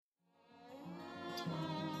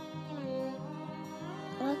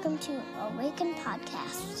welcome to Awaken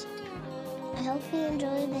Podcast. I hope you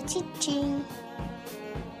enjoy the teaching.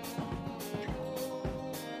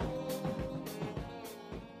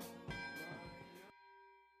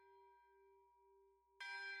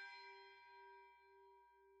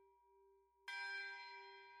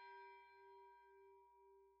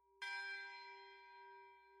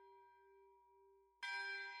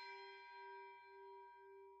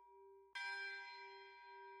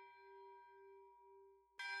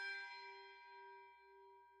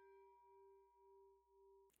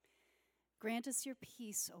 Grant us your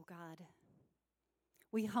peace, O God.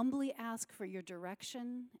 We humbly ask for your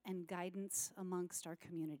direction and guidance amongst our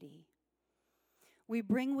community. We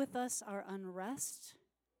bring with us our unrest,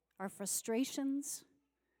 our frustrations,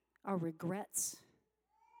 our regrets,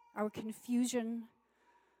 our confusion,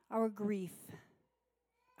 our grief,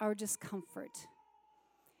 our discomfort,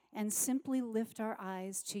 and simply lift our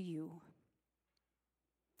eyes to you.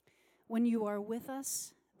 When you are with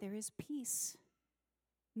us, there is peace.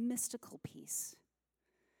 Mystical peace.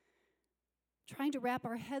 Trying to wrap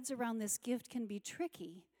our heads around this gift can be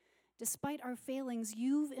tricky. Despite our failings,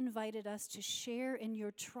 you've invited us to share in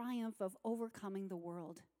your triumph of overcoming the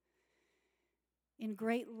world. In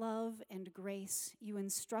great love and grace, you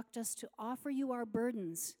instruct us to offer you our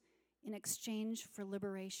burdens in exchange for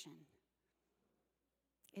liberation.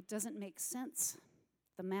 It doesn't make sense.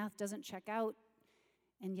 The math doesn't check out,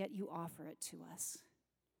 and yet you offer it to us.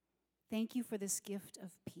 Thank you for this gift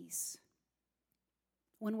of peace.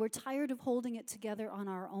 When we're tired of holding it together on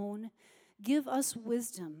our own, give us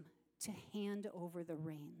wisdom to hand over the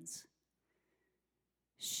reins.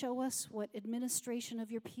 Show us what administration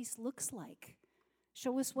of your peace looks like.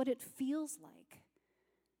 Show us what it feels like.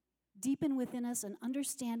 Deepen within us an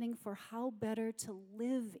understanding for how better to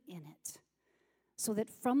live in it, so that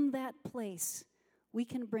from that place we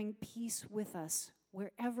can bring peace with us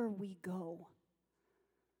wherever we go.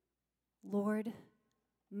 Lord,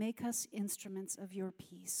 make us instruments of your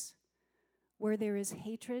peace. Where there is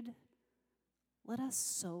hatred, let us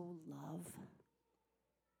sow love.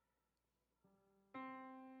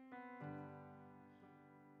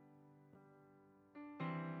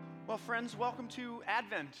 Well, friends, welcome to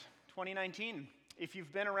Advent 2019. If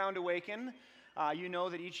you've been around Awaken, you know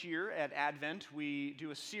that each year at Advent we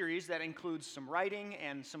do a series that includes some writing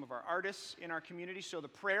and some of our artists in our community. So the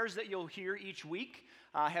prayers that you'll hear each week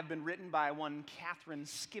have been written by one Catherine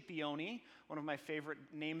Scipione, one of my favorite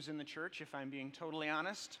names in the church, if I'm being totally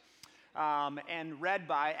honest, and read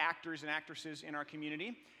by actors and actresses in our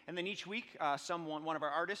community. And then each week, one of our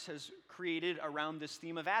artists has created around this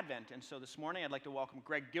theme of Advent. And so this morning, I'd like to welcome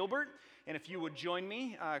Greg Gilbert. And if you would join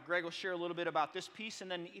me, Greg will share a little bit about this piece,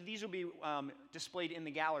 and then these will be displayed in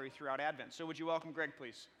the gallery throughout Advent. So would you welcome Greg,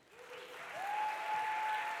 please?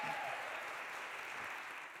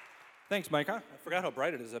 Thanks, Micah. I forgot how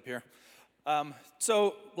bright it is up here.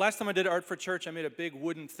 So last time I did art for church, I made a big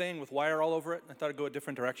wooden thing with wire all over it. I thought I'd go a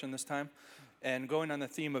different direction this time. And going on the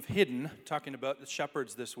theme of hidden, talking about the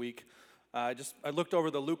shepherds this week, I looked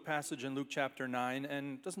over the Luke passage in Luke chapter 9,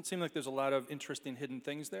 and it doesn't seem like there's a lot of interesting hidden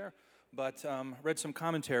things there, but read some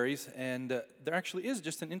commentaries, and there actually is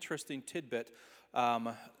just an interesting tidbit.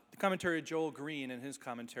 The commentary of Joel Green, in his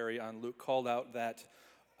commentary on Luke, called out that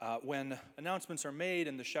when announcements are made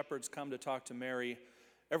and the shepherds come to talk to Mary,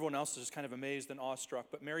 everyone else is just kind of amazed and awestruck,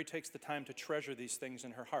 but Mary takes the time to treasure these things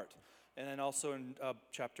in her heart. And then also in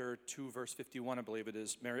chapter 2, verse 51, I believe it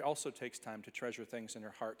is, Mary also takes time to treasure things in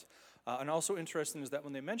her heart. And also interesting is that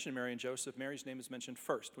when they mention Mary and Joseph, Mary's name is mentioned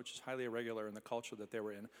first, which is highly irregular in the culture that they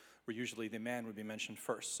were in, where usually the man would be mentioned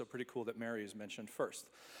first. So pretty cool that Mary is mentioned first.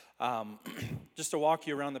 Just to walk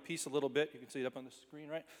you around the piece a little bit, you can see it up on the screen,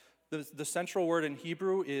 right? The central word in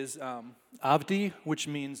Hebrew is avdi, which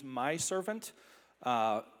means my servant.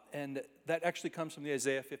 And that actually comes from the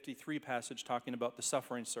Isaiah 53 passage talking about the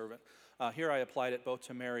suffering servant. Here I applied it both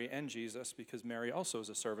to Mary and Jesus because Mary also is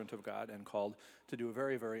a servant of God and called to do a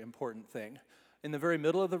very, very important thing. In the very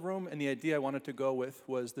middle of the room, and the idea I wanted to go with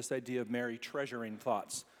was this idea of Mary treasuring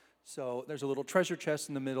thoughts. So there's a little treasure chest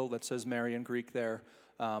in the middle that says Mary in Greek there,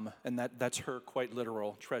 and that's her quite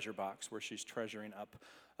literal treasure box where she's treasuring up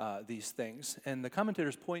these things. And the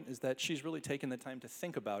commentator's point is that she's really taken the time to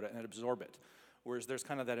think about it and absorb it. Whereas there's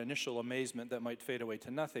kind of that initial amazement that might fade away to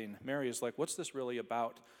nothing. Mary is like, what's this really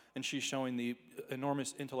about? And she's showing the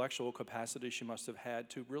enormous intellectual capacity she must have had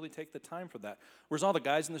to really take the time for that. Whereas all the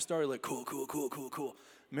guys in the story are like, cool, cool, cool, cool, cool.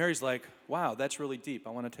 Mary's like, wow, that's really deep. I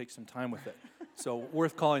want to take some time with it. So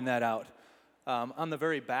worth calling that out. On the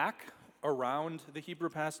very back, around the Hebrew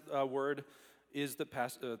word, is the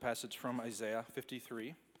passage from Isaiah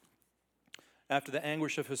 53. After the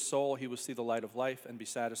anguish of his soul, he will see the light of life and be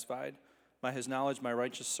satisfied. By his knowledge, my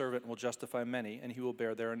righteous servant will justify many, and he will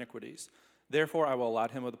bear their iniquities. Therefore, I will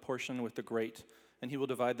allot him a portion with the great, and he will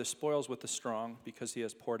divide the spoils with the strong, because he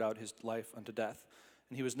has poured out his life unto death.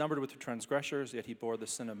 And he was numbered with the transgressors, yet he bore the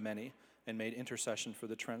sin of many, and made intercession for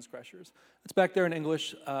the transgressors. It's back there in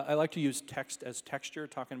English. I like to use text as texture,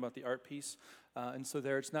 talking about the art piece. And so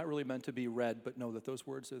there, it's not really meant to be read, but know that those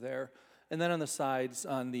words are there. And then on the sides,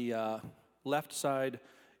 on the left side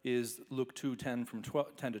is Luke 2:10 from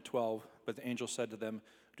 10 to 12. But the angel said to them,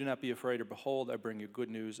 "Do not be afraid, or behold, I bring you good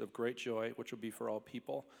news of great joy, which will be for all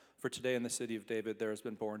people. For today in the city of David there has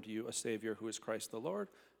been born to you a Savior who is Christ the Lord."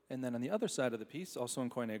 And then on the other side of the piece, also in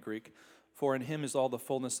Koine Greek, "For in him is all the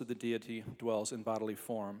fullness of the deity dwells in bodily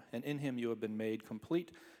form, and in him you have been made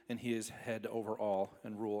complete, and he is head over all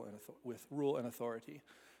and with rule and authority."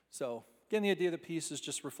 So again, the idea of the piece is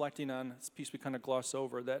just reflecting on this piece we kind of gloss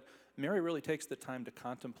over, that Mary really takes the time to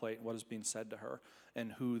contemplate what is being said to her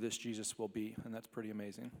and who this Jesus will be, and that's pretty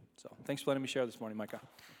amazing. So thanks for letting me share this morning, Micah.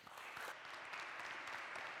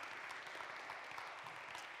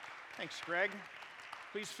 Thanks, Greg.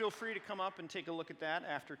 Please feel free to come up and take a look at that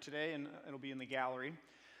after today, and it'll be in the gallery.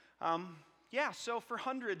 So for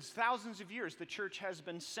hundreds, thousands of years, the church has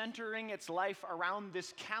been centering its life around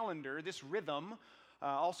this calendar, this rhythm,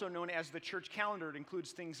 also known as the church calendar. It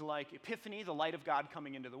includes things like Epiphany, the light of God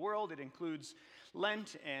coming into the world. It includes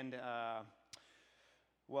Lent and,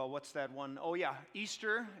 what's that one? Oh yeah,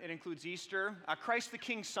 Easter. It includes Easter. Christ the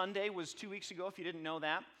King Sunday was 2 weeks ago, if you didn't know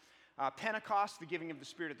that. Pentecost, the giving of the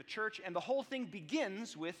Spirit of the church. And the whole thing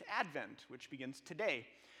begins with Advent, which begins today.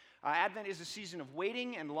 Advent is a season of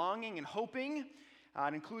waiting and longing and hoping.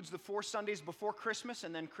 It includes the 4 Sundays before Christmas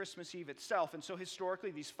and then Christmas Eve itself. And so historically,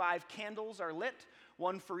 these 5 candles are lit,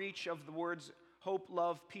 one for each of the words hope,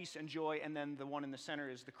 love, peace, and joy, and then the one in the center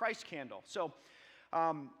is the Christ candle. So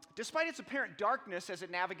despite its apparent darkness as it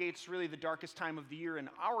navigates really the darkest time of the year in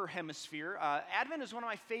our hemisphere, Advent is one of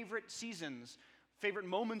my favorite seasons, favorite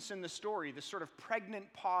moments in the story, this sort of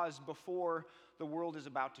pregnant pause before the world is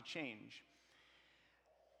about to change.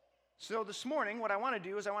 So this morning, what I want to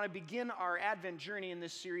do is I want to begin our Advent journey in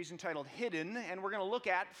this series entitled Hidden, and we're going to look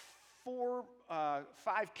at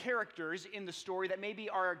 5 characters in the story that maybe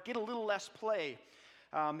get a little less play.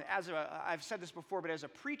 I've said this before, but as a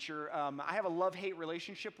preacher, I have a love-hate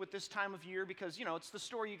relationship with this time of year because, it's the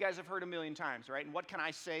story you guys have heard a million times, right? And what can I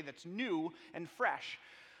say that's new and fresh?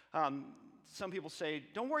 Some people say,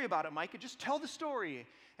 "Don't worry about it, Micah, just tell the story."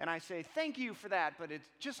 And I say, "Thank you for that, but it's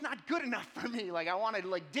just not good enough for me. I want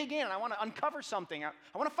to dig in, I want to uncover something. I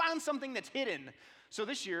want to find something that's hidden." So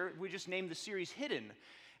this year, we just named the series Hidden.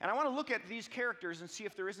 And I want to look at these characters and see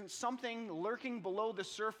if there isn't something lurking below the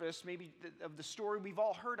surface, maybe of the story we've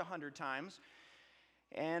all heard 100 times.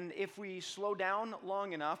 And if we slow down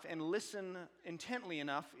long enough and listen intently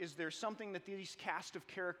enough, is there something that these cast of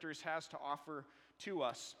characters has to offer to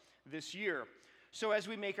us this year? So as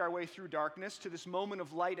we make our way through darkness to this moment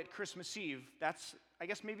of light at Christmas Eve, that's, I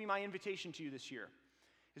guess, maybe my invitation to you this year.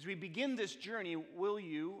 As we begin this journey, will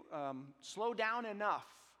you slow down enough,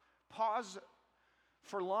 pause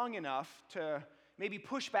for long enough to maybe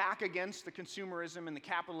push back against the consumerism and the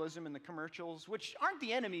capitalism and the commercials, which aren't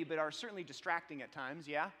the enemy, but are certainly distracting at times,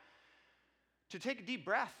 yeah? To take a deep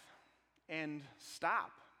breath and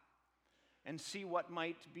stop and see what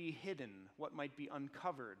might be hidden, what might be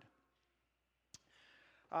uncovered.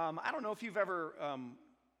 I don't know if you've ever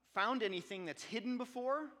found anything that's hidden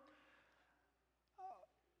before.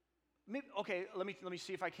 Let me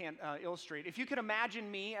see if I can't illustrate. If you could imagine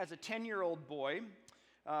me as a 10-year-old boy,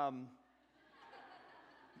 I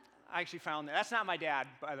actually found that. That's not my dad,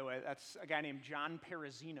 by the way. That's a guy named John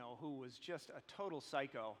Perazino, who was just a total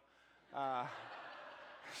psycho.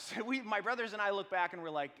 So my brothers and I look back and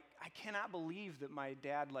we're like, I cannot believe that my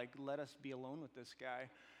dad let us be alone with this guy.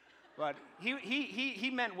 But he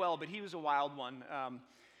meant well, but he was a wild one.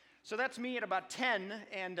 So that's me at about 10,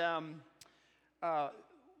 and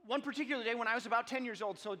one particular day when I was about 10 years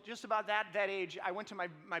old, so just about that age, I went to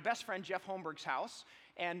my best friend Jeff Holmberg's house,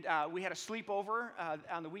 and we had a sleepover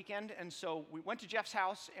on the weekend, and so we went to Jeff's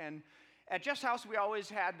house, and at Jeff's house we always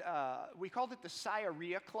had, we called it the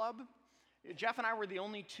Sciaria Club. Jeff and I were the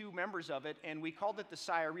only 2 members of it, and we called it the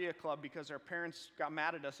Sciaria Club because our parents got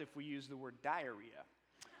mad at us if we used the word diarrhea.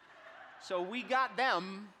 So we got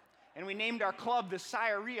them, and we named our club the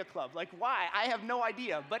Sciaria Club. Why? I have no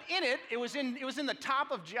idea. But it was in the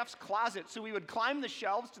top of Jeff's closet. So we would climb the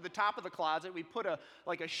shelves to the top of the closet. We put a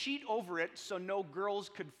sheet over it so no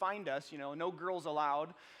girls could find us. No girls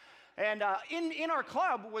allowed. And in our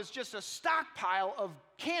club was just a stockpile of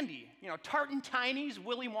candy, Tartan Tinies,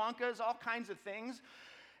 Willy Wonkas, all kinds of things.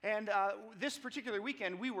 And this particular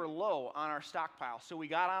weekend, we were low on our stockpile. So we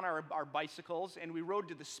got on our bicycles and we rode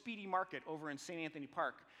to the Speedy Market over in St. Anthony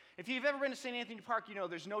Park. If you've ever been to St. Anthony Park,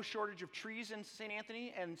 there's no shortage of trees in St.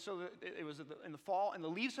 Anthony. And so it was in the fall, and the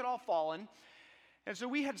leaves had all fallen. And so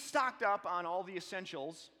we had stocked up on all the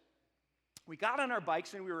essentials. We got on our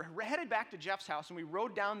bikes and we were headed back to Jeff's house, and we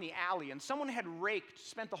rode down the alley, and someone had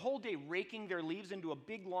spent the whole day raking their leaves into a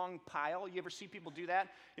big long pile. You ever see people do that?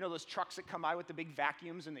 Those trucks that come by with the big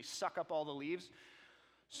vacuums and they suck up all the leaves.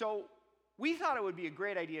 So we thought it would be a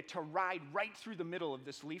great idea to ride right through the middle of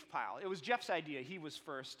this leaf pile. It was Jeff's idea. He was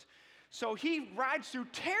first. So he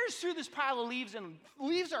tears through this pile of leaves, and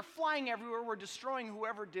leaves are flying everywhere. We're destroying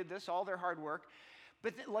whoever did this, all their hard work.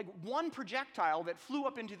 But one projectile that flew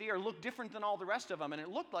up into the air looked different than all the rest of them, and it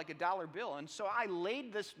looked like a dollar bill. And so I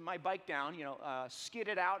laid my bike down,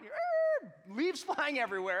 skidded out, leaves flying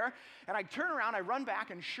everywhere. And I turn around, I run back,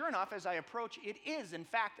 and sure enough, as I approach, it is, in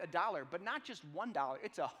fact, $1, but not just $1.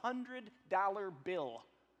 It's a $100 bill.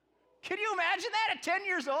 Can you imagine that at 10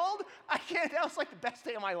 years old? I can't. That was like the best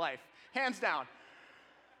day of my life, hands down.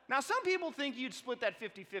 Now, some people think you'd split that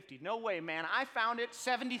 50-50. No way, man. I found it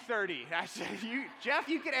 70-30. I said, Jeff,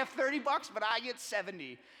 you could have $30, but I get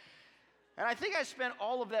 70. And I think I spent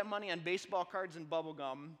all of that money on baseball cards and bubble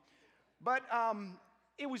gum. But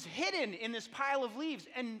it was hidden in this pile of leaves.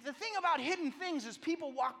 And the thing about hidden things is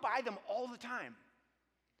people walk by them all the time.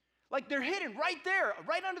 Like, they're hidden right there,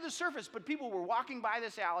 right under the surface. But people were walking by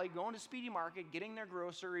this alley, going to Speedy Market, getting their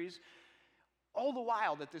groceries, all the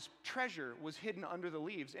while that this treasure was hidden under the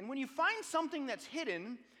leaves. And when you find something that's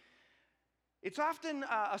hidden, it's often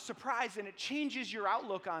a surprise, and it changes your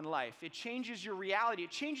outlook on life. It changes your reality. It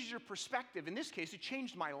changes your perspective. In this case, it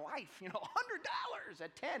changed my life. $100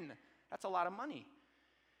 at 10. That's a lot of money.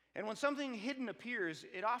 And when something hidden appears,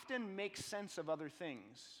 it often makes sense of other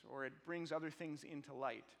things, or it brings other things into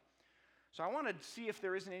light. So I want to see if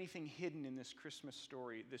there isn't anything hidden in this Christmas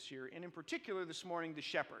story this year, and in particular this morning, the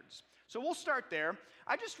shepherds. So we'll start there.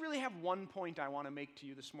 I just really have one point I want to make to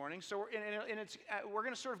you this morning. So we're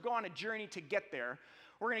going to sort of go on a journey to get there.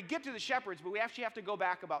 We're going to get to the shepherds, but we actually have to go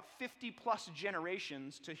back about 50-plus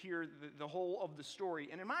generations to hear the whole of the story.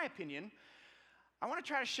 And in my opinion, I want to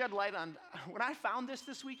try to shed light on, when I found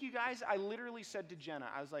this week, you guys, I literally said to Jenna,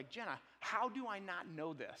 I was like, Jenna, how do I not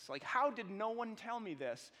know this? Like, how did no one tell me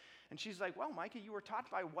this? And she's like, well, Micah, you were taught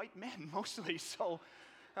by white men mostly, so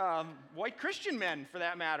white Christian men for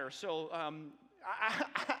that matter. So I'm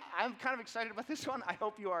kind of excited about this one. I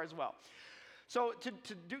hope you are as well. So to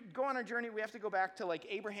go on our journey, we have to go back to like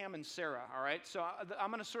Abraham and Sarah, all right? So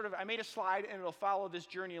I'm going to I made a slide, and it'll follow this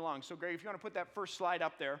journey along. So Greg, if you want to put that first slide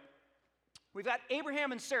up there. We've got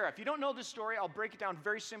Abraham and Sarah. If you don't know this story, I'll break it down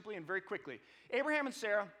very simply and very quickly. Abraham and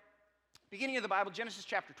Sarah, beginning of the Bible, Genesis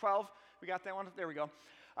chapter 12. We got that one? There we go.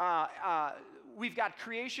 We've got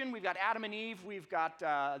creation. We've got Adam and Eve. We've got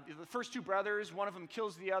the first two brothers. One of them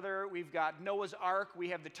kills the other. We've got Noah's Ark. We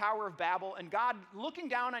have the Tower of Babel. And God looking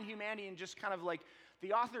down on humanity, and just kind of like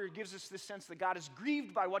the author gives us this sense that God is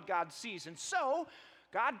grieved by what God sees. And so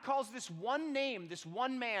God calls this one name, this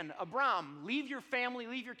one man, Abram. Leave your family,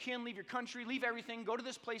 leave your kin, leave your country, leave everything. Go to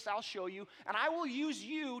this place I'll show you, and I will use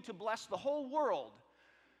you to bless the whole world.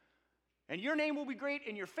 And your name will be great,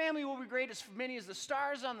 and your family will be great, as many as the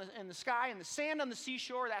stars in the sky and the sand on the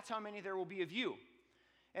seashore. That's how many there will be of you.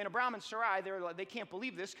 And Abram and Sarai, they can't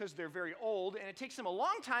believe this because they're very old, and it takes them a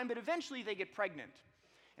long time, but eventually they get pregnant.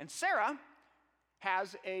 And Sarah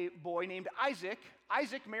has a boy named Isaac.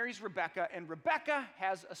 Isaac marries Rebekah, and Rebekah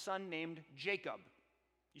has a son named Jacob.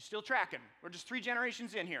 You still tracking? We're just 3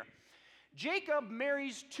 generations in here. Jacob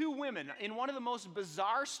marries 2 women in one of the most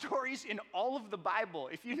bizarre stories in all of the Bible.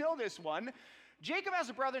 If you know this one, Jacob has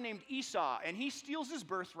a brother named Esau, and he steals his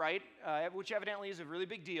birthright, which evidently is a really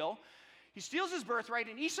big deal. He steals his birthright,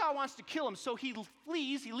 and Esau wants to kill him, so he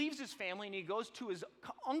flees, he leaves his family, and he goes to his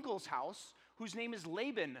uncle's house, whose name is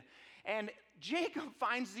Laban. And Jacob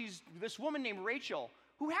finds this woman named Rachel,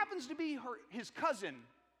 who happens to be his cousin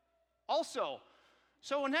also.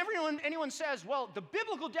 So when anyone says, well, the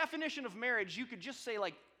biblical definition of marriage, you could just say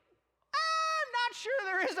like, I'm not sure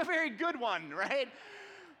there is a very good one, right?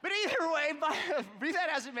 But either way, be that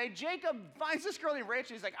as it may, Jacob finds this girl named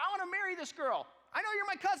Rachel. He's like, I want to marry this girl. I know you're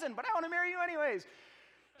my cousin, but I want to marry you anyways.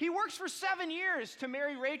 He works for 7 years to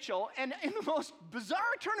marry Rachel, and in the most bizarre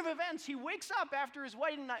turn of events, he wakes up after his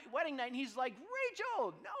wedding night, and he's like,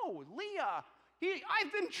 Rachel, no, Leah,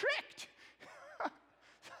 I've been tricked.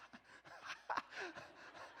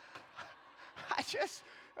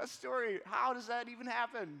 A story. How does that even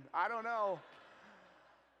happen? I don't know.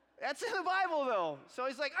 That's in the Bible, though. So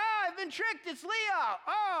he's like, I've been tricked. It's Leah.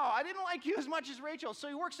 Oh, I didn't like you as much as Rachel. So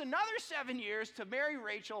he works another 7 years to marry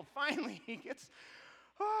Rachel. Finally, he gets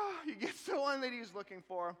the one that he's looking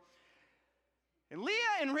for. And Leah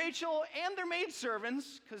and Rachel and their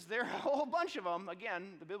maidservants, because there are a whole bunch of them.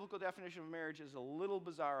 Again, the biblical definition of marriage is a little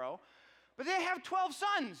bizarro. But they have 12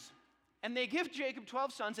 sons. And they give Jacob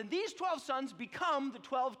 12 sons. And these 12 sons become the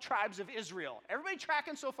 12 tribes of Israel. Everybody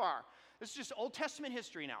tracking so far? This is just Old Testament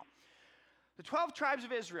history now. The 12 tribes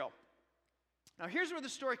of Israel. Now, here's where the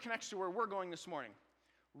story connects to where we're going this morning.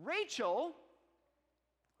 Rachel,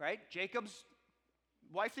 right, Jacob's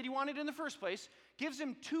wife that he wanted in the first place, gives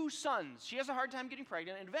him 2 sons. She has a hard time getting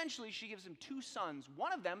pregnant, and eventually she gives him 2 sons.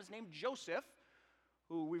 One of them is named Joseph,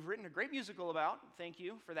 who we've written a great musical about. Thank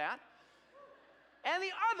you for that. And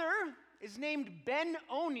the other is named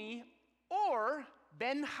Ben-Oni or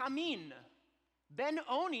Ben-Hamin.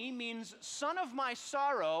 Ben-Oni means son of my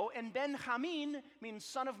sorrow, and Ben-Hamin means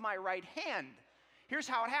son of my right hand. Here's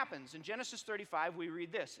how it happens. In Genesis 35, we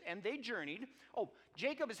read this. And they journeyed.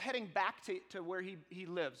 Jacob is heading back to where he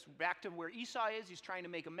lives, back to where Esau is. He's trying to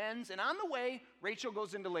make amends. And on the way, Rachel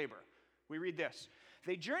goes into labor. We read this.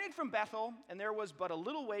 They journeyed from Bethel, and there was but a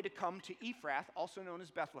little way to come to Ephrath, also known as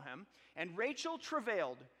Bethlehem. And Rachel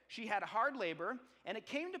travailed. She had hard labor, and it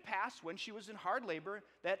came to pass when she was in hard labor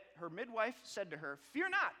that her midwife said to her, Fear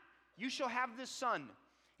not, you shall have this son.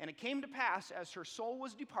 And it came to pass as her soul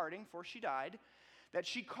was departing, for she died, that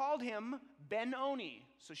she called him Ben-Oni.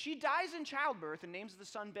 So she dies in childbirth and names the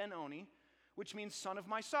son Ben-Oni, which means son of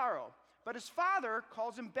my sorrow. But his father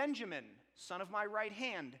calls him Benjamin, son of my right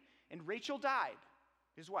hand. And Rachel died,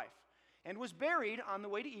 his wife, and was buried on the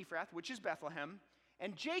way to Ephrath, which is Bethlehem.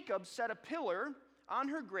 And Jacob set a pillar on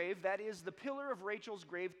her grave, that is the pillar of Rachel's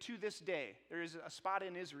grave to this day. There is a spot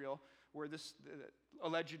in Israel where this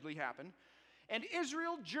allegedly happened. And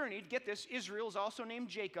Israel journeyed, get this, Israel is also named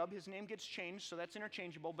Jacob. His name gets changed, so that's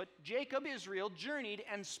interchangeable. But Jacob, Israel, journeyed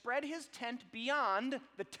and spread his tent beyond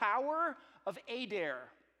the Tower of Adair.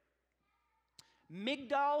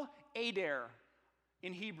 Migdal Adair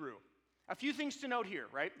in Hebrew. A few things to note here,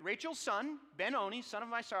 right? Rachel's son, Ben-Oni, son of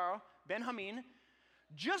my sorrow, Ben-Hamin,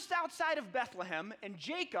 just outside of Bethlehem, and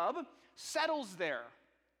Jacob settles there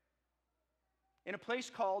in a place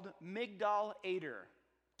called Migdal Eder,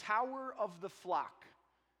 Tower of the Flock,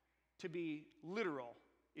 to be literal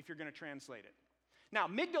if you're going to translate it. Now,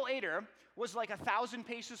 Migdal Eder was like 1,000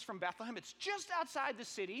 paces from Bethlehem. It's just outside the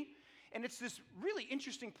city, and it's this really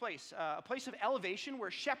interesting place, a place of elevation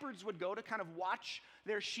where shepherds would go to kind of watch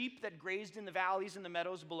their sheep that grazed in the valleys and the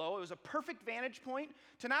meadows below. It was a perfect vantage point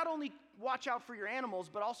to not only watch out for your animals,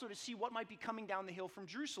 but also to see what might be coming down the hill from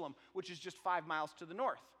Jerusalem, which is just 5 miles to the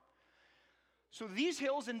north. So these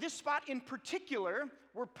hills and this spot in particular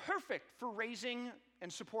were perfect for raising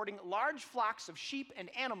and supporting large flocks of sheep and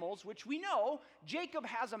animals, which we know Jacob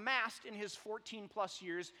has amassed in his 14 plus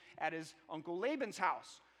years at his uncle Laban's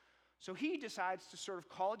house. So he decides to sort of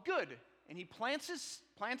call it good, and he plants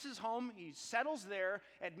his home, he settles there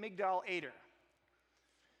at Migdal Eder.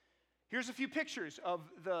 Here's a few pictures of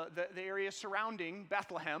the area surrounding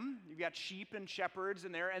Bethlehem. You've got sheep and shepherds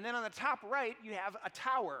in there, and then on the top right, you have a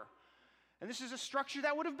tower. And this is a structure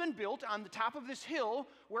that would have been built on the top of this hill,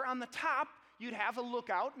 where on the top, you'd have a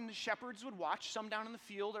lookout, and the shepherds would watch. Some down in the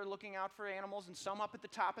field are looking out for animals, and some up at the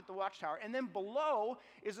top at the watchtower. And then below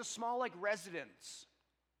is a small, residence.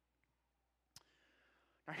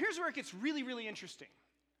 Now, here's where it gets really, really interesting.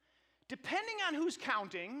 Depending on who's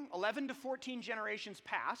counting, 11 to 14 generations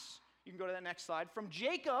pass. You can go to that next slide. From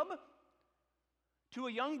Jacob to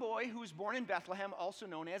a young boy who was born in Bethlehem, also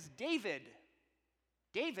known as David.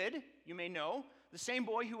 David, you may know, the same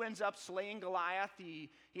boy who ends up slaying Goliath. He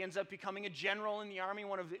ends up becoming a general in the army,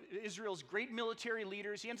 one of Israel's great military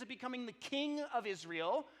leaders. He ends up becoming the king of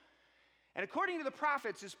Israel. And according to the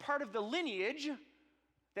prophets, is part of the lineage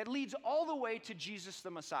that leads all the way to Jesus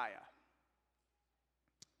the Messiah.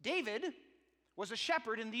 David was a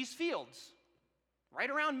shepherd in these fields, right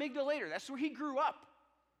around Migdal Eder. That's where he grew up.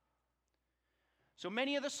 So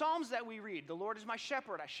many of the Psalms that we read, the Lord is my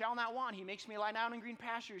shepherd, I shall not want. He makes me lie down in green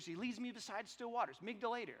pastures. He leads me beside still waters.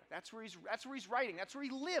 Migdal Eder. That's where he's writing. That's where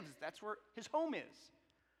he lives. That's where his home is.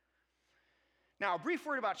 Now, a brief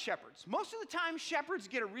word about shepherds. Most of the time, shepherds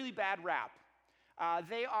get a really bad rap.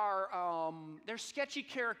 They're sketchy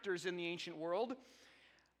characters in the ancient world.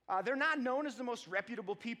 They're not known as the most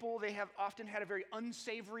reputable people. They have often had a very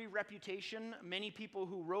unsavory reputation. Many people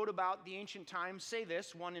who wrote about the ancient times say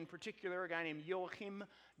this. One in particular, a guy named Joachim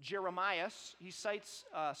Jeremias, he cites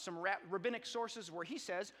some rabbinic sources where he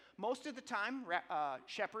says, most of the time,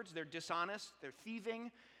 shepherds, they're dishonest, they're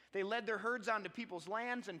thieving. They led their herds onto people's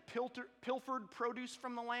lands and pilfered produce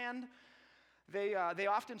from the land. They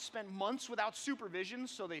often spent months without supervision,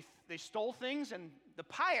 so they stole things, and the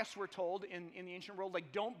pious were told in the ancient world,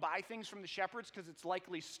 like, don't buy things from the shepherds because it's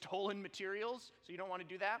likely stolen materials, so you don't want to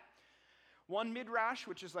do that. One midrash,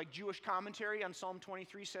 which is like Jewish commentary on Psalm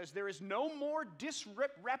 23, says, there is no more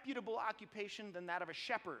disreputable occupation than that of a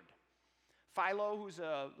shepherd. Philo, who's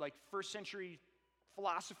a first century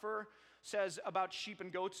philosopher, says about sheep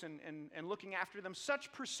and goats and looking after them,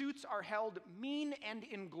 such pursuits are held mean and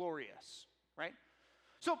inglorious. Right?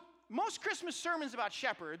 So most Christmas sermons about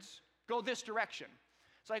shepherds go this direction.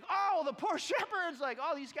 It's like, oh, the poor shepherds, like,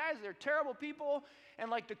 oh, these guys, they're terrible people.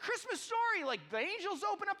 And like the Christmas story, like the angels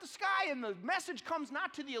open up the sky and the message comes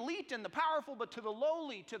not to the elite and the powerful, but to the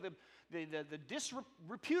lowly, to the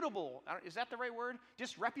disreputable. Is that the right word?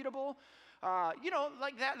 Disreputable?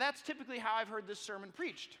 Like that's typically how I've heard this sermon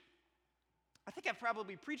preached. I think I've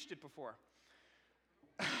probably preached it before.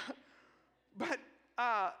 But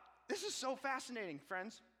this is so fascinating,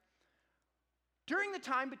 friends. During the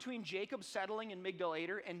time between Jacob settling in Migdal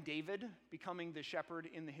Eder and David becoming the shepherd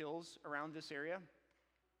in the hills around this area,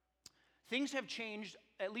 things have changed,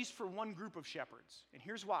 at least for one group of shepherds. And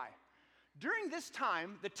here's why. During this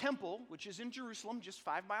time, the temple, which is in Jerusalem, just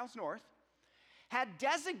 5 miles north, had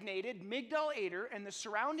designated Migdal Eder and the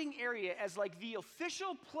surrounding area as like the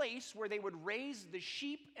official place where they would raise the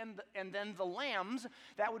sheep and then the lambs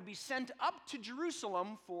that would be sent up to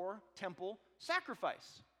Jerusalem for temple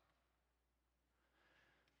sacrifice.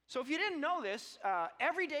 So if you didn't know this,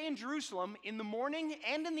 every day in Jerusalem, in the morning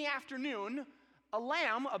and in the afternoon, a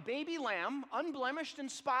lamb, a baby lamb, unblemished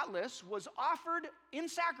and spotless, was offered in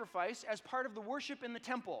sacrifice as part of the worship in the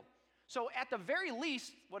temple. So at the very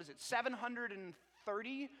least,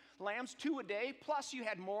 730 lambs, 2 a day, plus you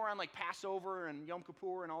had more on like Passover and Yom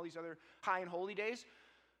Kippur and all these other high and holy days.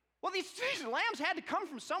 Well, these lambs had to come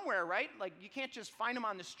from somewhere, right? Like you can't just find them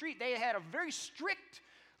on the street. They had a very strict,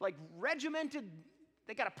 like regimented,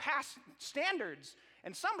 they got to pass standards.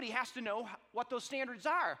 And somebody has to know what those standards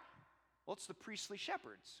are. Well, it's the priestly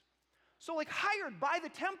shepherds. So like hired by the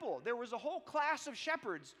temple, there was a whole class of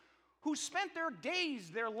shepherds who spent their days,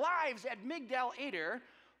 their lives at Migdal Eder,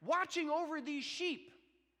 watching over these sheep.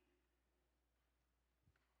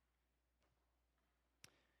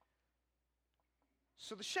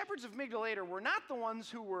 So the shepherds of Migdal Eder were not the ones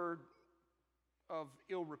who were of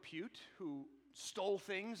ill repute, who stole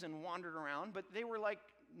things and wandered around, but they were like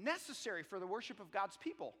necessary for the worship of God's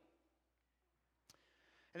people.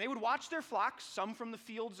 And they would watch their flocks, some from the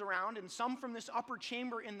fields around and some from this upper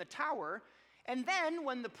chamber in the tower. And then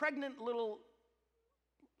when the pregnant little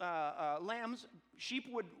sheep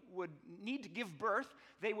would need to give birth,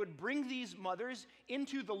 they would bring these mothers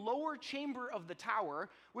into the lower chamber of the tower,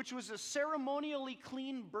 which was a ceremonially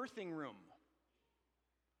clean birthing room.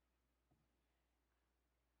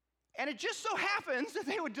 And it just so happens that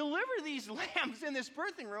they would deliver these lambs in this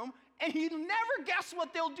birthing room, and you'd never guess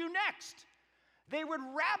what they'll do next. They would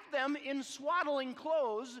wrap them in swaddling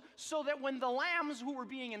clothes so that when the lambs who were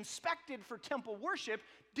being inspected for temple worship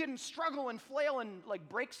didn't struggle and flail and like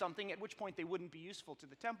break something, at which point they wouldn't be useful to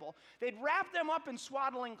the temple. They'd wrap them up in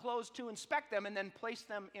swaddling clothes to inspect them and then place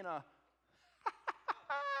them in a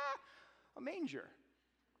manger,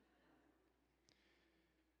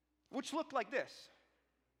 which looked like this.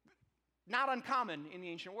 Not uncommon in the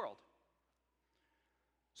ancient world.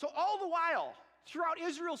 So all the while, throughout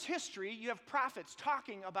Israel's history, you have prophets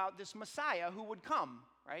talking about this Messiah who would come,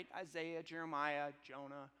 right? Isaiah, Jeremiah,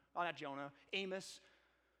 Amos.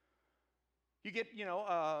 You get,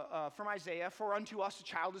 from Isaiah, for unto us a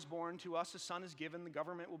child is born, to us a son is given, the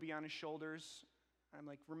government will be on his shoulders. I'm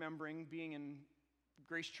like remembering being in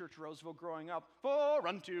Grace Church, Roseville, growing up. For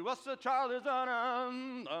unto us a child is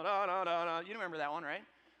born. You remember that one, right?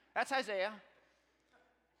 That's Isaiah.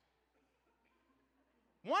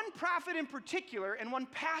 One prophet in particular and one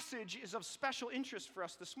passage is of special interest for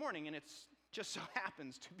us this morning, and it just so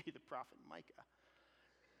happens to be the prophet Micah.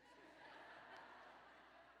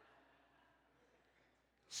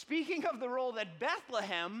 Speaking of the role that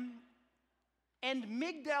Bethlehem and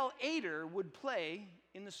Migdal Eder would play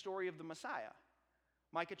in the story of the Messiah.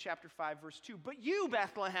 Micah chapter 5, verse 2. But you,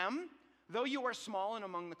 Bethlehem, though you are small and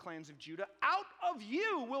among the clans of Judah, out of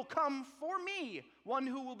you will come for me one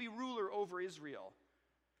who will be ruler over Israel.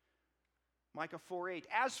 Micah 4:8.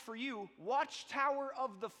 As for you, watchtower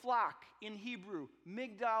of the flock, in Hebrew,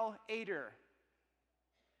 Migdal Eder.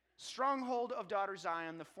 Stronghold of daughter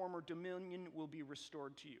Zion, the former dominion will be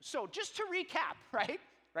restored to you. So just to recap, right?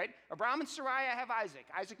 Abraham and Sarai have Isaac.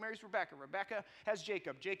 Isaac marries Rebekah. Rebekah has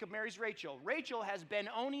Jacob. Jacob marries Rachel. Rachel has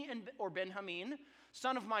Ben-Oni or Ben-Hamin,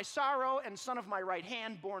 son of my sorrow and son of my right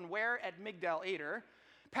hand, born where? At Migdal Eder.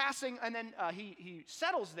 And then he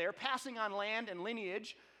settles there, passing on land and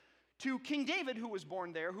lineage to King David, who was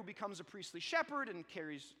born there, who becomes a priestly shepherd and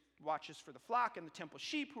watches for the flock and the temple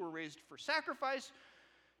sheep who were raised for sacrifice.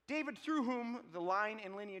 David, through whom the line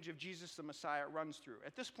and lineage of Jesus the Messiah runs through.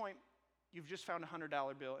 At this point, you've just found a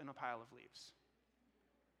 $100 bill in a pile of leaves.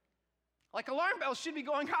 Like alarm bells should be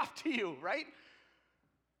going off to you, right?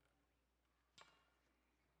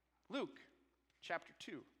 Luke chapter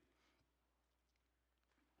 2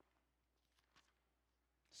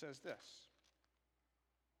 says this.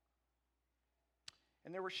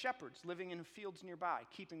 And there were shepherds living in fields nearby,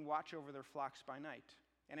 keeping watch over their flocks by night.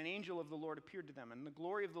 And an angel of the Lord appeared to them, and the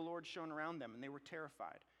glory of the Lord shone around them, and they were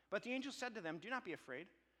terrified. But the angel said to them, "Do not be afraid,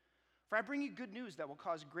 for I bring you good news that will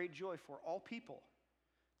cause great joy for all people.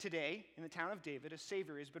 Today, in the town of David, a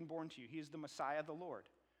Savior has been born to you. He is the Messiah, the Lord.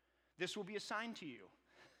 This will be a sign to you.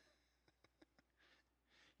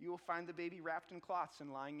 You will find the baby wrapped in cloths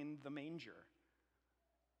and lying in the manger."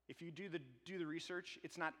 If you do the research,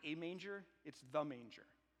 it's not a manger, it's the manger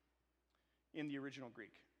in the original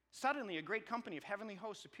Greek. Suddenly, a great company of heavenly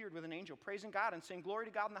hosts appeared with an angel, praising God and saying, "Glory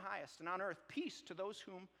to God in the highest, and on earth peace to those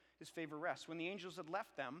whom his favor rests." When the angels had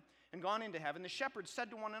left them and gone into heaven, the shepherds said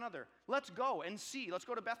to one another, "Let's go and see. Let's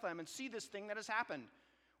go to Bethlehem and see this thing that has happened,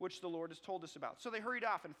 which the Lord has told us about." So they hurried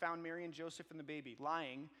off and found Mary and Joseph and the baby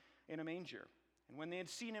lying in a manger. And when they had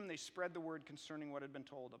seen him, they spread the word concerning what had been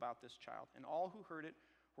told about this child. And all who heard it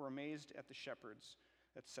were amazed at the shepherds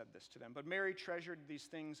that said this to them. But Mary treasured these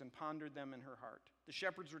things and pondered them in her heart. The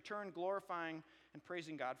shepherds returned, glorifying and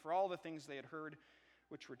praising God for all the things they had heard,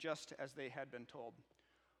 which were just as they had been told.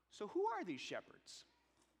 So who are these shepherds?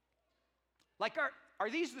 Like, are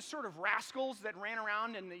these the sort of rascals that ran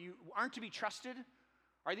around and that you aren't to be trusted?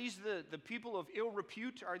 Are these the people of ill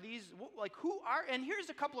repute? Are these, like, who are, and here's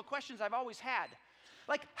a couple of questions I've always had.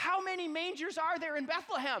 Like, how many mangers are there in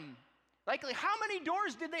Bethlehem? Like, how many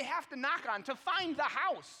doors did they have to knock on to find the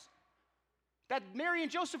house that Mary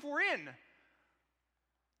and Joseph were in?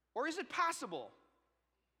 Or is it possible?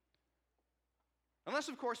 Unless,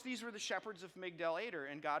 of course, these were the shepherds of Migdal Eder,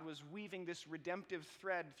 and God was weaving this redemptive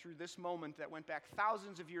thread through this moment that went back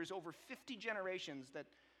thousands of years, over 50 generations, that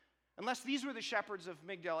unless these were the shepherds of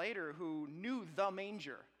Migdal Eder who knew the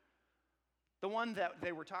manger, the one that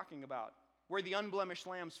they were talking about, where the unblemished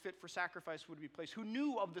lambs fit for sacrifice would be placed, who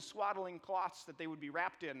knew of the swaddling cloths that they would be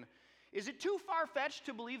wrapped in. Is it too far-fetched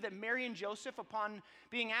to believe that Mary and Joseph, upon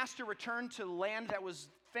being asked to return to land that was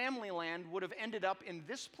family land, would have ended up in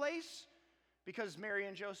this place because Mary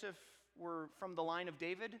and Joseph were from the line of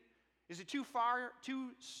David? Is it too far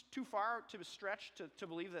to stretch to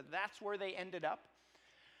believe that that's where they ended up?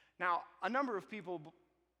 Now, a number of people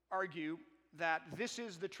argue that this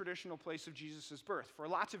is the traditional place of Jesus' birth for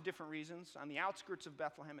lots of different reasons, on the outskirts of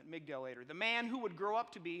Bethlehem at Migdal Eder. The man who would grow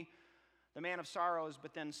up to be the man of sorrows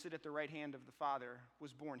but then sit at the right hand of the Father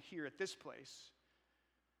was born here at this place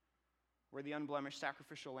where the unblemished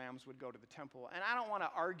sacrificial lambs would go to the temple. And I don't want to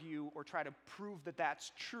argue or try to prove that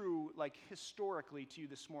that's true, like historically, to you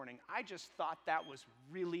this morning. I just thought that was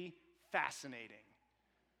really fascinating.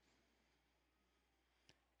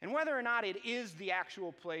 And whether or not it is the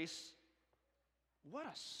actual place, what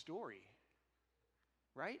a story,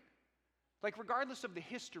 right? Like, regardless of the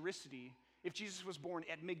historicity, if Jesus was born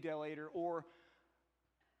at Migdal Eder or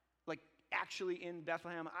like actually in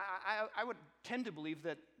Bethlehem, I would tend to believe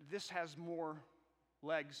that this has more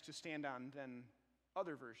legs to stand on than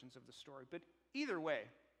other versions of the story. But either way,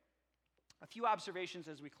 a few observations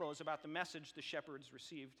as we close about the message the shepherds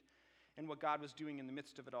received and what God was doing in the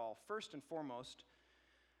midst of it all. First and foremost,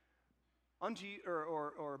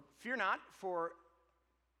 fear not, for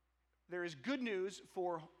there is good news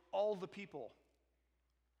for all the people.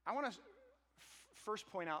 I want to first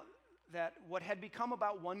point out that what had become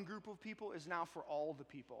about one group of people is now for all the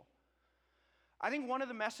people. I think one of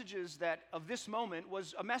the messages of this moment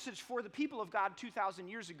was a message for the people of God 2,000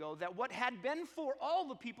 years ago, that what had been for all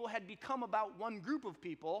the people had become about one group of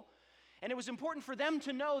people, and it was important for them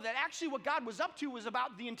to know that actually what God was up to was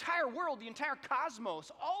about the entire world, the entire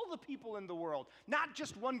cosmos, all the people in the world, not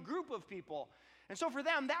just one group of people. And so for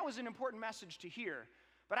them, that was an important message to hear.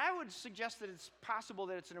 But I would suggest that it's possible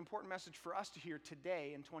that it's an important message for us to hear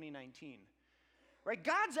today in 2019. right?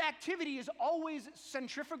 God's activity is always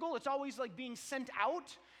centrifugal. It's always like being sent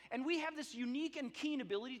out. And we have this unique and keen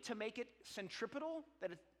ability to make it centripetal,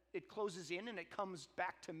 that it closes in and it comes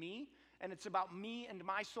back to me. And it's about me and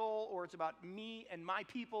my soul, or it's about me and my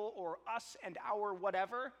people, or us and our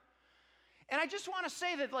whatever. And I just want to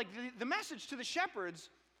say that like the message to the shepherds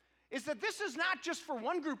is that this is not just for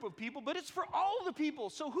one group of people, but it's for all the people.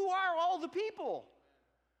 So who are all the people?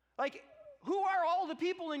 Like, who are all the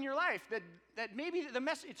people in your life that maybe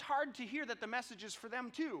it's hard to hear that the message is for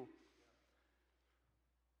them too?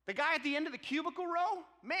 The guy at the end of the cubicle row,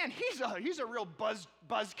 man, he's a real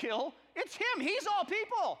buzzkill. It's him. He's all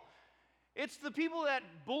people. It's the people that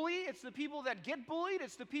bully. It's the people that get bullied.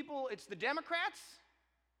 It's the Democrats.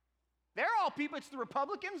 They're all people. It's the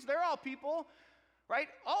Republicans. They're all people, right?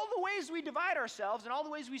 All the ways we divide ourselves and all the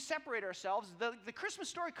ways we separate ourselves, the Christmas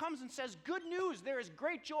story comes and says, good news, there is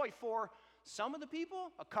great joy for some of the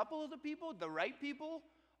people, a couple of the people, the right people,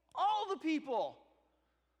 all the people.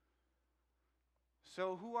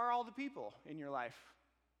 So who are all the people in your life?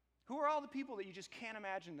 Who are all the people that you just can't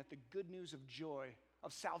imagine that the good news of joy,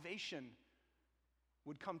 of salvation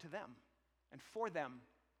would come to them and for them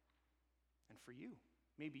and for you?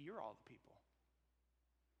 Maybe you're all the people.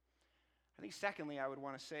 I think secondly, I would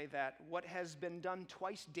want to say that what has been done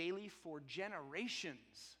twice daily for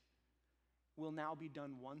generations will now be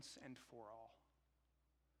done once and for all.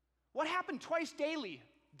 What happened twice daily?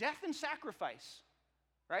 Death and sacrifice,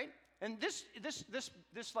 right? And this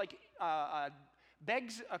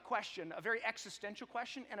begs a question, a very existential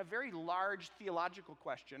question, and a very large theological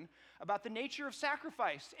question about the nature of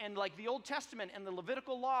sacrifice and like the Old Testament and the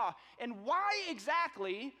Levitical law, and why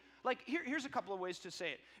exactly, like here's a couple of ways to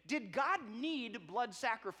say it. Did God need blood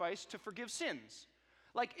sacrifice to forgive sins?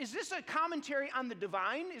 Like, is this a commentary on the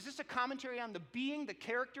divine? Is this a commentary on the being, the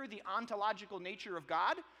character, the ontological nature of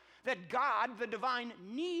God? That God, the divine,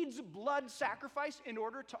 needs blood sacrifice in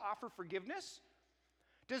order to offer forgiveness?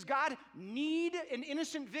 Does God need an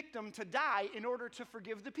innocent victim to die in order to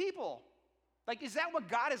forgive the people? Like, is that what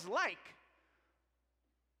God is like?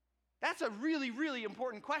 That's a really, really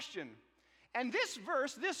important question. And this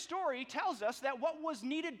verse, this story, tells us that what was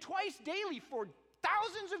needed twice daily for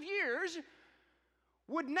thousands of years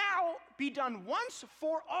would now be done once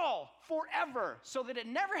for all, forever, so that it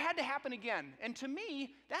never had to happen again. And to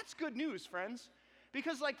me, that's good news, friends.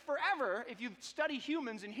 Because like forever, if you study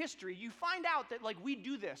humans in history, you find out that like we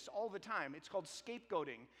do this all the time. It's called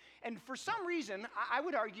scapegoating. And for some reason, I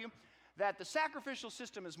would argue that the sacrificial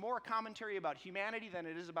system is more a commentary about humanity than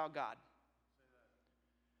it is about God.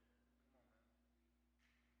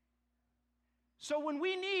 So when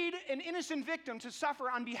we need an innocent victim to suffer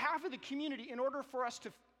on behalf of the community in order for us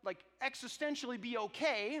to like existentially be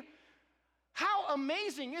okay, how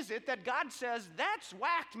amazing is it that God says, that's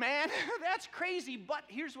whacked, man, that's crazy, but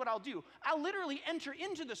here's what I'll do. I'll literally enter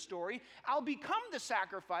into the story. I'll become the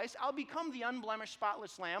sacrifice. I'll become the unblemished,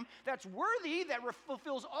 spotless lamb that's worthy, that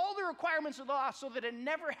fulfills all the requirements of the law so that it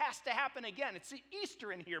never has to happen again. It's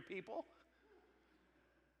Easter in here, people.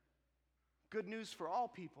 Good news for all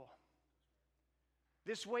people.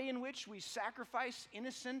 This way in which we sacrifice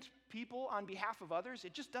innocent people on behalf of others,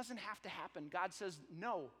 it just doesn't have to happen. God says,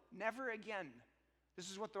 no, never again. This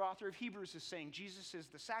is what the author of Hebrews is saying. Jesus is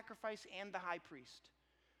the sacrifice and the high priest.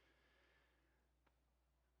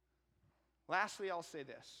 Lastly, I'll say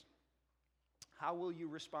this. How will you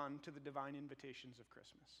respond to the divine invitations of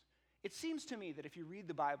Christmas? It seems to me that if you read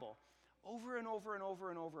the Bible over and over and over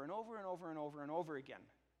and over and over and over and over and over again,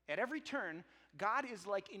 at every turn, God is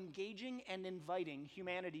like engaging and inviting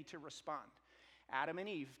humanity to respond. Adam and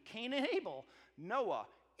Eve, Cain and Abel, Noah,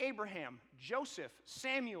 Abraham, Joseph,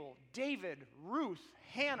 Samuel, David, Ruth,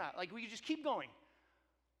 Hannah, like we could just keep going.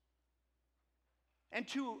 And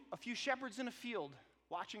to a few shepherds in a field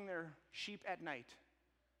watching their sheep at night.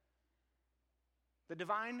 The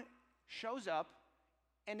divine shows up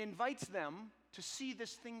and invites them to see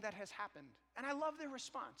this thing that has happened. And I love their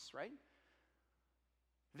response, right?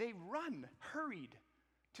 They run, hurried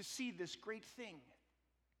to see this great thing.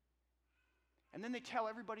 And then they tell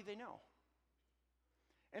everybody they know.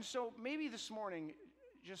 And so maybe this morning,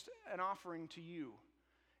 just an offering to you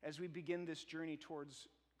as we begin this journey towards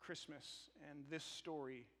Christmas and this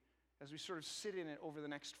story, as we sort of sit in it over the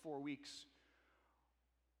next 4 weeks.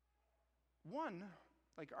 One,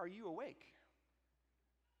 like, are you awake?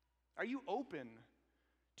 Are you open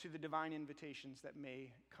to the divine invitations that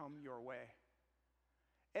may come your way?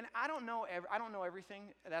 And I don't know everything,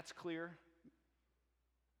 that's clear.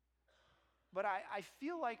 But I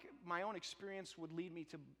feel like my own experience would lead me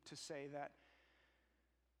to say that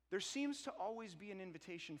there seems to always be an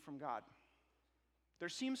invitation from God. There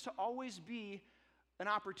seems to always be an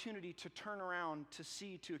opportunity to turn around, to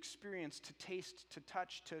see, to experience, to taste, to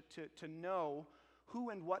touch, to know who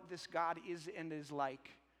and what this God is and is like.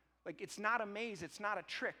 Like, it's not a maze, it's not a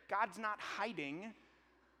trick. God's not hiding.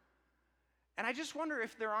 And I just wonder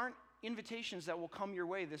if there aren't invitations that will come your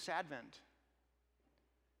way this Advent.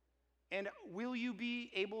 And will you be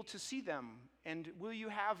able to see them? And will you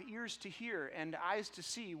have ears to hear and eyes to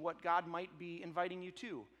see what God might be inviting you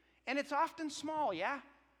to? And it's often small, yeah?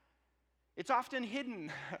 It's often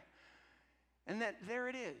hidden. And that there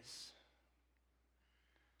it is.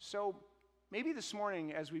 So maybe this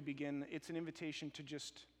morning as we begin, it's an invitation to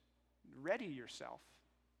just ready yourself.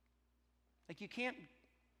 Like, you can't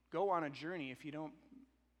go on a journey if you don't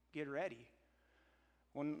get ready.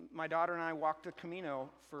 When my daughter and I walked the Camino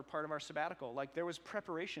for part of our sabbatical, like, there was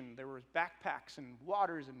preparation. There were backpacks and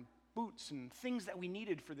waters and boots and things that we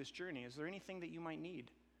needed for this journey. Is there anything that you might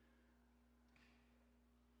need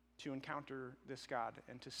to encounter this God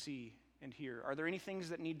and to see and hear? Are there any things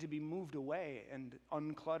that need to be moved away and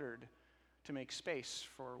uncluttered to make space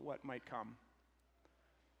for what might come?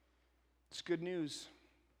 It's good news.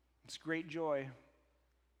 It's great joy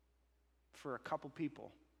for a couple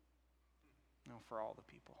people. No, for all the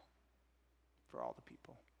people. For all the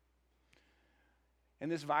people.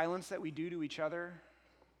 And this violence that we do to each other,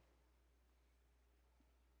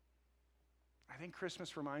 I think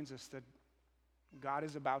Christmas reminds us that God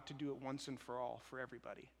is about to do it once and for all for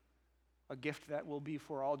everybody. A gift that will be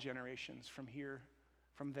for all generations from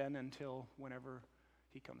then until whenever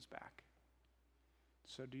he comes back.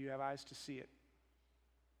 So do you have eyes to see it?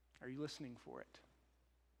 Are you listening for it?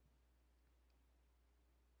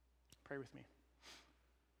 Pray with me.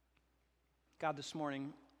 God, this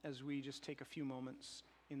morning, as we just take a few moments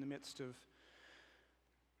in the midst of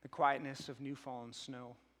the quietness of new fallen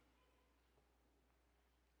snow,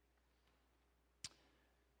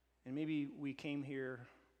 and maybe we came here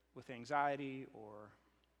with anxiety or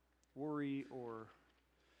worry or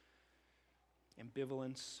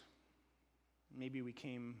ambivalence. Maybe we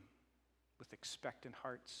came with expectant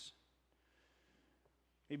hearts.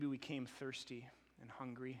 Maybe we came thirsty and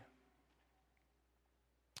hungry.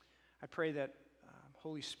 I pray that,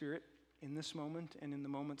 Holy Spirit, in this moment and in the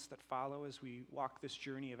moments that follow as we walk this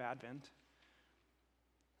journey of Advent,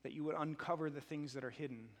 that you would uncover the things that are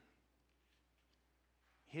hidden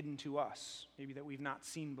to us, maybe that we've not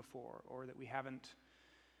seen before or that we haven't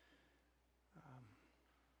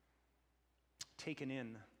taken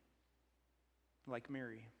in, like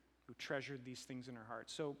Mary, who treasured these things in her heart.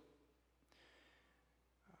 So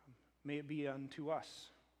may it be unto us,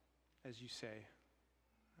 as you say.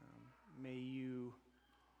 May you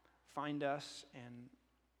find us and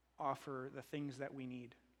offer the things that we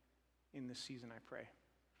need in this season, I pray.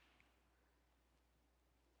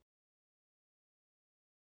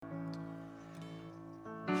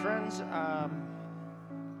 Friends,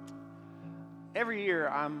 every year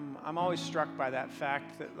I'm always struck by that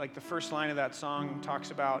fact that, like, the first line of that song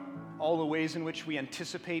talks about all the ways in which we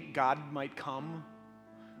anticipate God might come,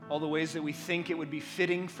 all the ways that we think it would be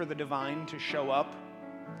fitting for the divine to show up.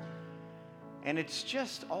 And it's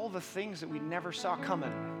just all the things that we never saw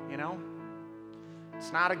coming, you know?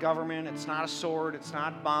 It's not a government, it's not a sword, it's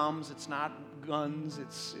not bombs, it's not guns,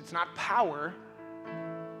 it's not power,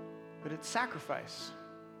 but it's sacrifice.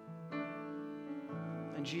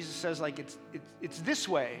 And Jesus says, like, it's this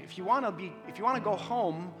way. If you want to go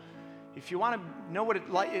home, if you want to know what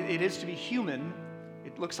it is to be human,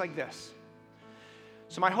 it looks like this.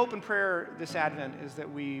 So my hope and prayer this Advent is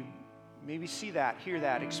that we maybe see that, hear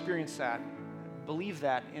that, experience that, believe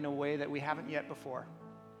that in a way that we haven't yet before,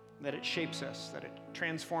 that it shapes us, that it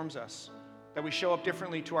transforms us, that we show up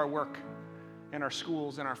differently to our work and our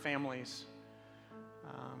schools and our families.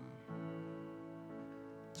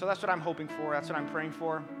 So that's what I'm hoping for. That's what I'm praying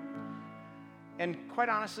for. And quite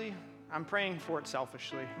honestly, I'm praying for it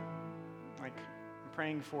selfishly. Like, I'm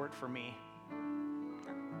praying for it for me.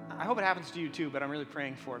 I hope it happens to you too, but I'm really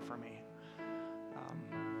praying for it for me.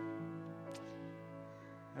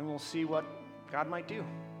 And we'll see what God might do.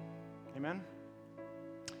 Amen?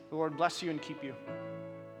 The Lord bless you and keep you.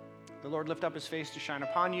 The Lord lift up his face to shine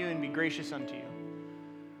upon you and be gracious unto you.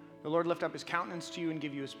 The Lord lift up his countenance to you and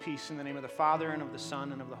give you his peace, in the name of the Father and of the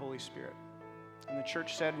Son and of the Holy Spirit. And the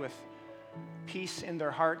church said, with peace in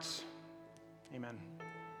their hearts, amen.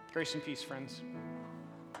 Grace and peace, friends.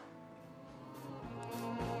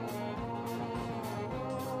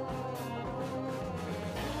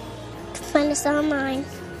 Find us online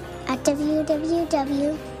at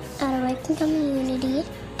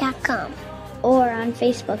www.awakencommunity.com or on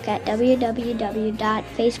Facebook at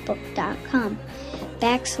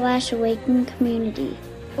www.facebook.com/Awaken Community.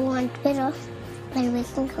 or on Twitter the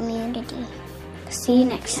Awaken community. See you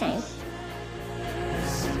next time.